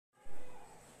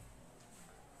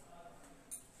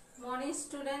morning,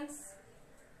 students.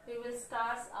 We will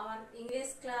start our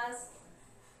English class.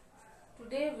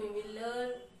 Today we will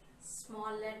learn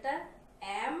small letter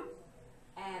M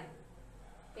N.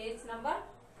 Page number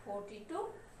 42,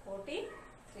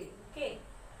 43. Okay.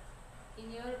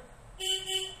 In your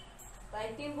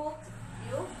writing book,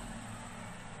 you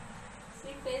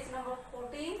see page number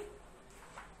 14.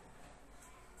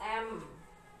 M.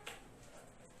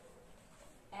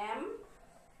 M.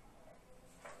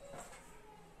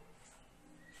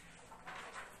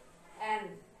 N.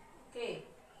 Okay.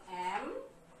 M.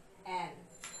 N.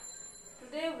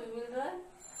 Today we will learn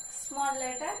small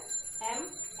letter M.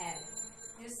 N.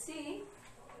 You see,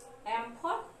 M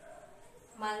for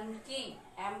monkey.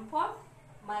 M for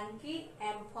monkey.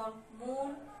 M for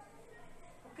moon.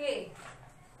 Okay.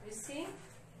 You see,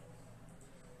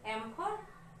 M for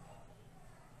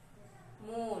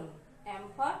moon. M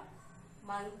for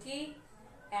monkey.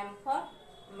 M for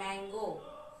mango.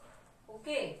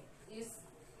 Okay.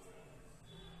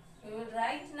 We will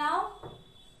write now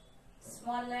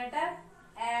small letter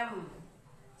M.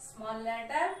 Small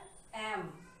letter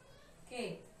M.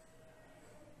 Okay.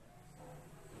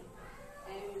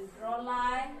 I will draw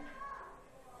line.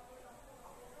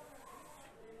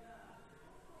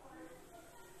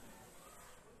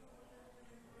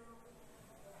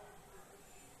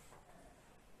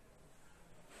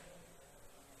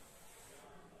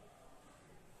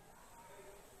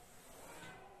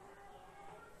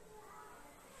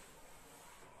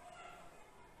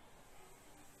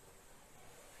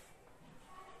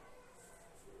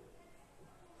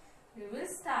 We will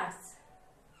start.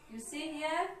 You see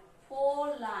here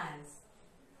 4 lines,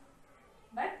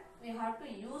 but we have to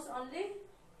use only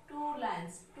 2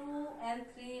 lines, 2 and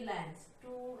 3 lines,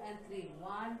 2 and 3,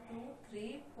 1, 2,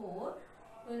 3, 4.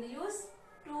 We will use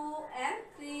 2 and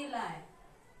 3 lines.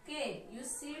 Okay, you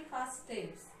see first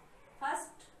steps. First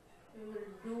we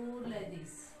will do like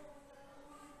this.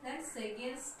 Then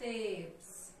second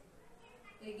steps.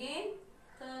 Again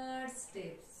third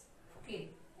steps. Okay,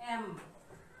 M.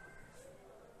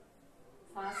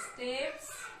 First steps,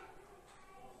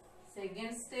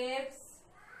 second steps,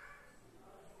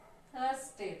 third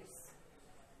steps.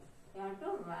 You have to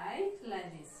write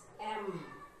like this. M.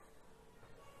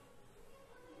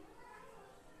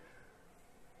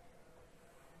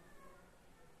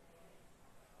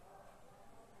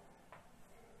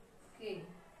 Okay,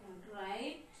 you have to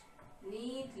write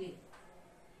neatly.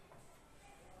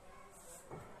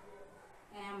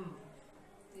 M.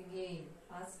 Again,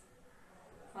 first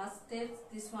step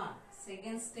this one,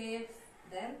 second step,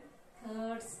 then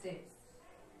third step.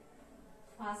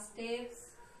 First steps,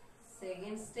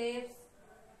 second steps,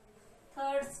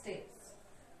 third steps.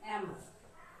 M.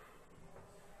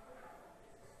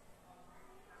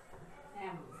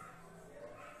 M.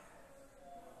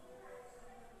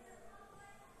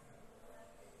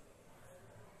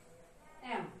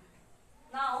 M.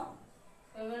 Now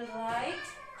we will write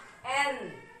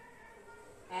N.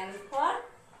 N for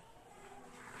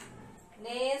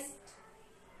nest,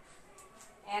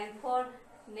 N for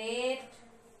net,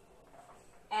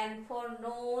 N for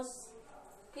nose.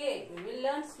 Okay, we will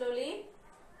learn slowly.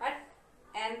 But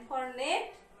N for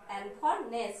net, N for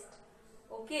nest.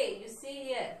 Okay, you see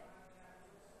here.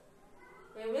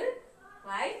 We will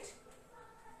write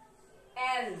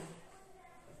N.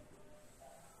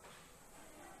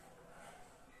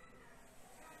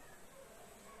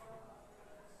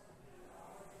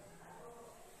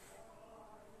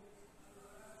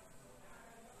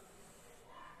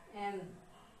 N.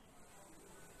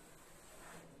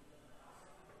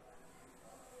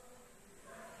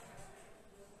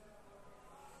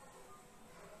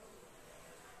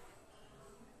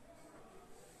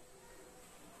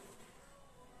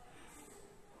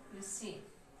 You see.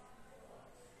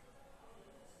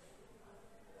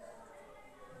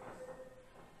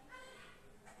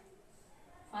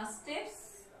 First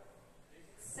steps,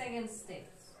 second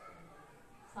steps.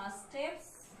 First steps,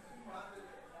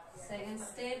 second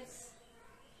steps.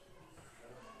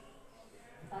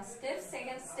 First steps,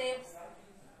 second steps.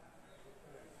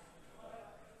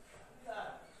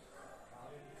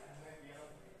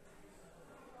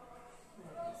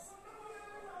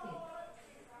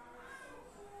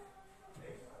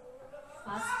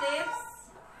 First steps,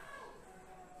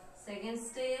 second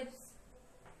steps.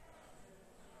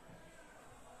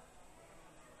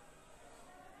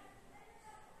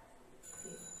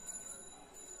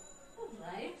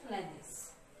 Write like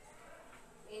this.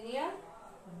 In your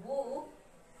book,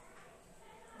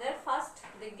 there first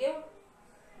they give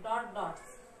dots.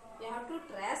 You have to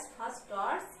trace first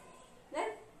dots, then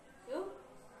you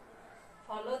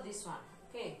follow this one.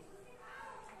 Okay,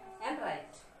 and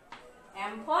write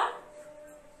M for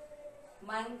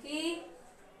monkey.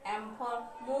 M for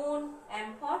moon.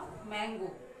 M for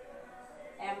mango.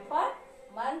 M for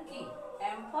monkey.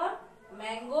 M for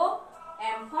mango.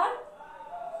 M for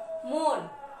moon.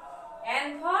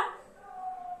 N for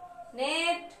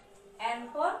net. N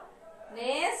for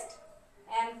nest.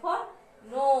 N for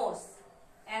nose.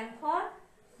 N for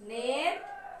net.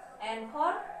 N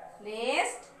for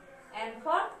nest. N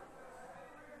for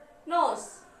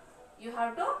nose. You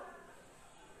have to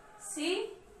see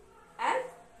and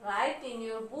write in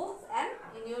your books and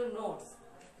in your notes.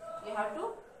 You have to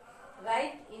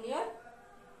write in your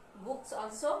books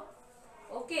also.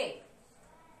 Okay.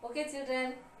 Okay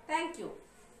children. Thank you.